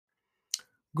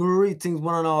Greetings,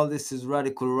 one and all. This is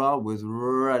Radical Raw with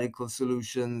Radical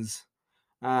Solutions.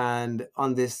 And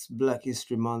on this Black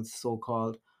History Month, so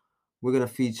called, we're going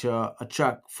to feature a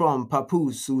track from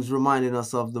Papoose, who's reminding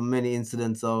us of the many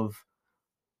incidents of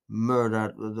murder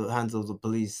at the hands of the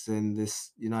police in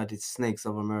this United Snakes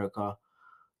of America.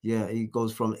 Yeah, he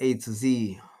goes from A to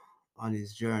Z on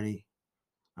his journey.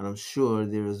 And I'm sure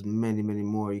there's many, many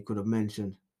more he could have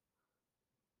mentioned.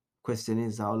 Question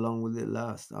is, how long will it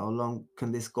last? How long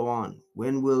can this go on?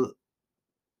 When will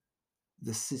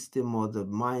the system or the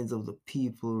minds of the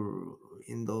people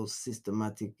in those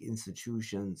systematic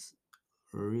institutions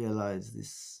realize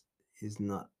this is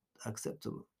not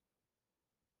acceptable?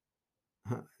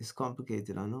 It's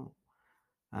complicated, I know.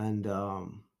 And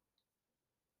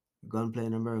gunplay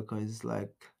in America is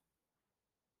like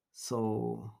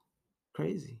so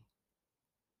crazy,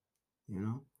 you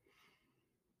know?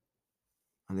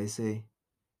 And they say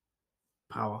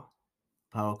power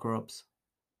corrupts.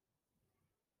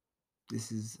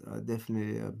 This is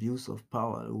definitely abuse of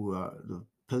power. The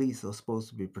police are supposed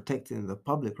to be protecting the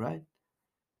public, right?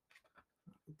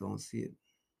 Don't see it.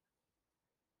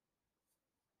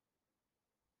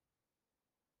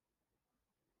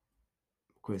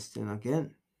 Question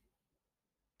again.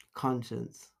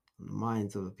 Conscience and the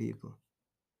minds of the people.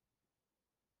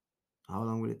 How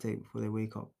long will it take before they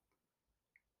wake up?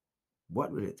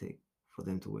 What will it take for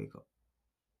them to wake up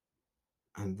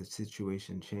and the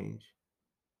situation change?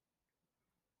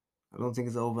 I don't think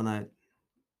it's an overnight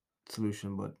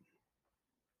solution, but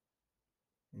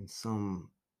in some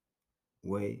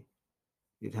way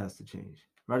it has to change.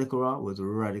 Radical Raw with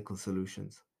Radical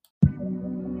Solutions.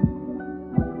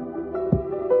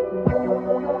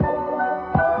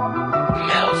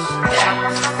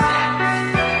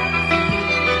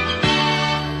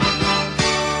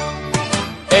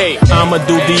 Hey,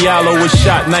 Amadou Diallo was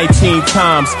shot 19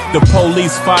 times. The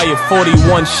police fired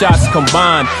 41 shots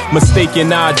combined.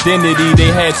 Mistaken identity, they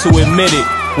had to admit it.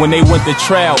 When they went to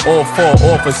trial, all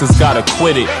 4 officers got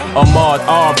acquitted. Ahmaud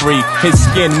Arbery, his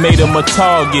skin made him a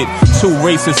target. 2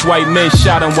 racist white men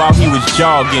shot him while he was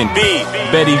jogging.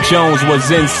 Betty Jones was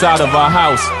inside of her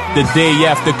house the day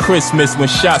after Christmas when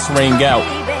shots rang out.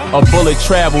 A bullet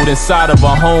traveled inside of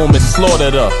her home and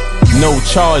slaughtered her. No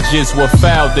charges were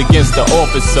filed against the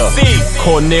officer.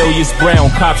 Cornelius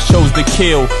Brown, cops chose to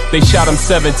kill. They shot him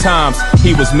 7 times,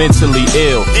 he was mentally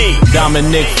ill.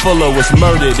 Dominic Fuller was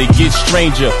murdered, it gets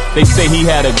stranger. They say he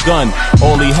had a gun,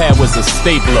 all he had was a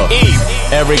stapler.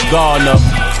 Eric Garner,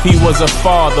 he was a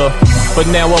father,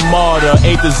 but now a martyr,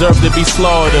 ain't deserved to be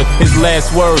slaughtered. His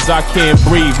last words, I can't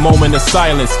breathe, moment of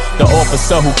silence. The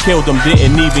officer who killed him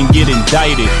didn't even get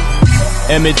indicted.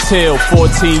 Emmett Till,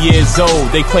 14 years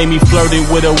old, they claim he flirted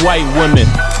with a white woman.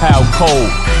 How cold.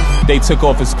 They took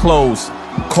off his clothes,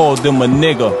 called him a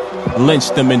nigger,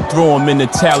 lynched him and threw him in the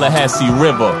Tallahassee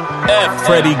River.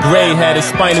 Freddie Gray had his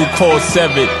spinal cord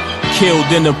severed, killed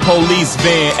in a police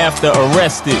van after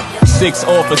arrested. 6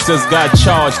 officers got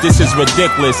charged, this is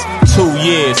ridiculous. 2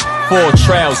 years, 4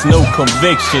 trials, no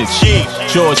convictions.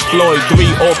 George Floyd, 3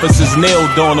 officers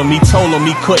nailed on him. He told them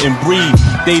he couldn't breathe,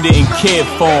 they didn't care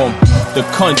for him. The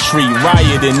country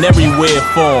rioting everywhere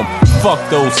for him. Fuck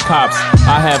those cops,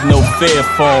 I have no fear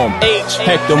for him.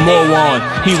 Hector Moran,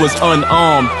 he was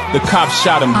unarmed. The cops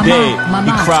shot him dead,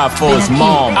 he cried for his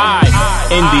mom.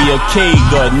 India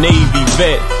Kaga, Navy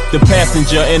vet. The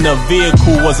passenger in the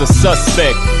vehicle was a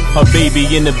suspect. Her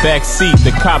baby in the back seat,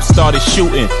 the cops started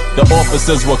shooting. The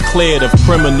officers were cleared of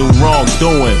criminal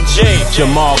wrongdoing.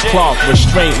 Jamal Clark,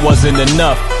 restraint wasn't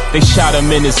enough. They shot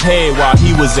him in his head while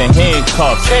he was in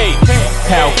handcuffs.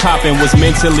 Hal Coppin was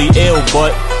mentally ill,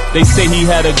 but they say he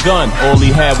had a gun, all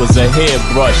he had was a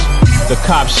hairbrush. The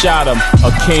cops shot him,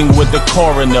 a king with the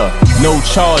coroner. No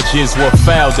charges were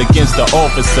filed against the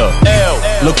officer.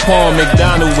 Laquan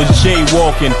McDonald was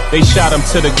jaywalking. They shot him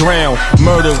to the ground,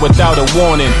 murdered without a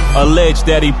warning. Alleged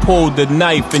that he pulled the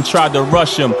knife and tried to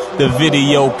rush him. The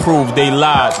video proved they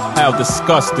lied. How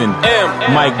disgusting.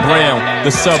 Mike Brown,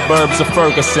 the suburbs of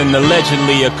Ferguson.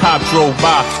 Allegedly, a cop drove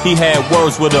by. He had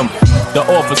words with him. The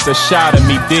officer shot him.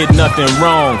 He did nothing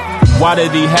wrong. Why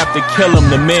did he have to kill him?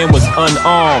 The man was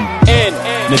unarmed.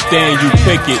 Nathaniel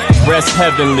Pickett, rest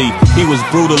heavenly. He was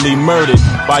brutally murdered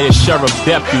by a sheriff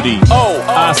deputy.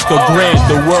 Oscar Grant,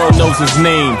 the world knows his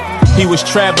name. He was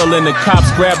traveling, the cops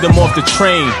grabbed him off the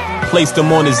train, placed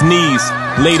him on his knees,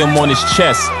 laid him on his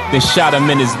chest, then shot him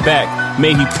in his back.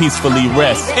 May he peacefully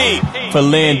rest.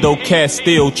 Philando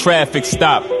Castile, traffic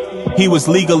stop. He was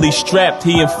legally strapped,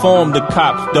 he informed the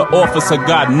cop. The officer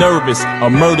got nervous, a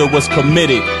murder was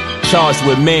committed. Charged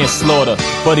with manslaughter,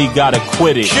 but he got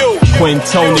acquitted.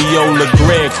 Quintonio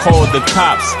LeGreg called the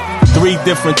cops. 3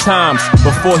 different times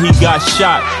before he got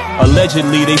shot.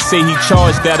 Allegedly, they say he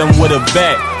charged at him with a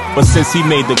bat, but since he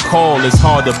made the call, it's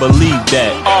hard to believe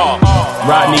that.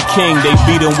 Rodney King, they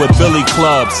beat him with billy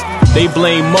clubs. They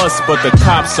blame us, but the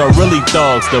cops are really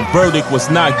thugs. The verdict was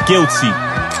not guilty.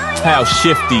 How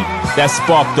shifty. That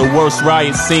sparked the worst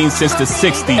riot scene since the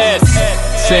 60s.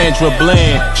 Sandra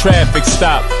Bland, traffic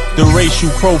stop. The racial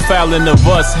profiling of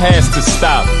us has to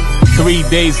stop. 3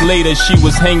 days later, she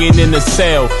was hanging in the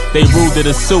cell. They ruled it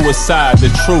a suicide, the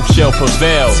truth shall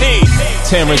prevail.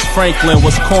 Terrence Franklin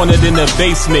was cornered in the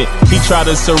basement. He tried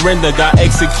to surrender, got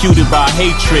executed by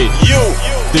hatred.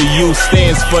 The U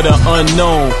stands for the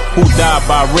unknown, who died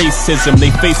by racism,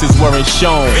 their faces weren't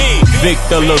shown.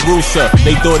 Victor LaRussa,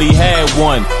 they thought he had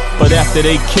one, but after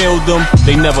they killed him,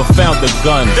 they never found the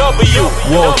gun.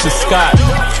 Walter Scott,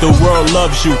 the world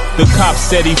loves you. The cop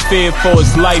said he feared for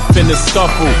his life in the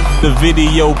scuffle. The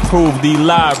video proved he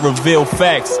lied, revealed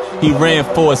facts. He ran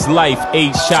for his life,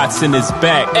 8 shots in his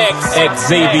back.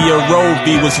 Xavier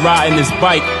Roby was riding his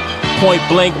bike. Point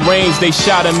blank range, they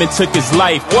shot him and took his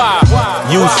life.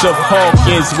 Yusuf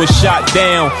Hawkins was shot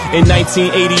down in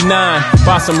 1989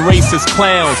 by some racist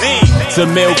clowns.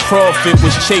 Jamil Crawford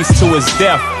was chased to his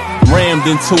death, rammed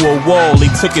into a wall, he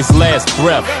took his last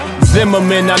breath.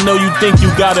 Zimmerman, I know you think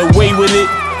you got away with it,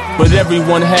 but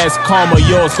everyone has karma,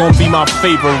 yours gon' be my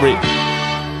favorite.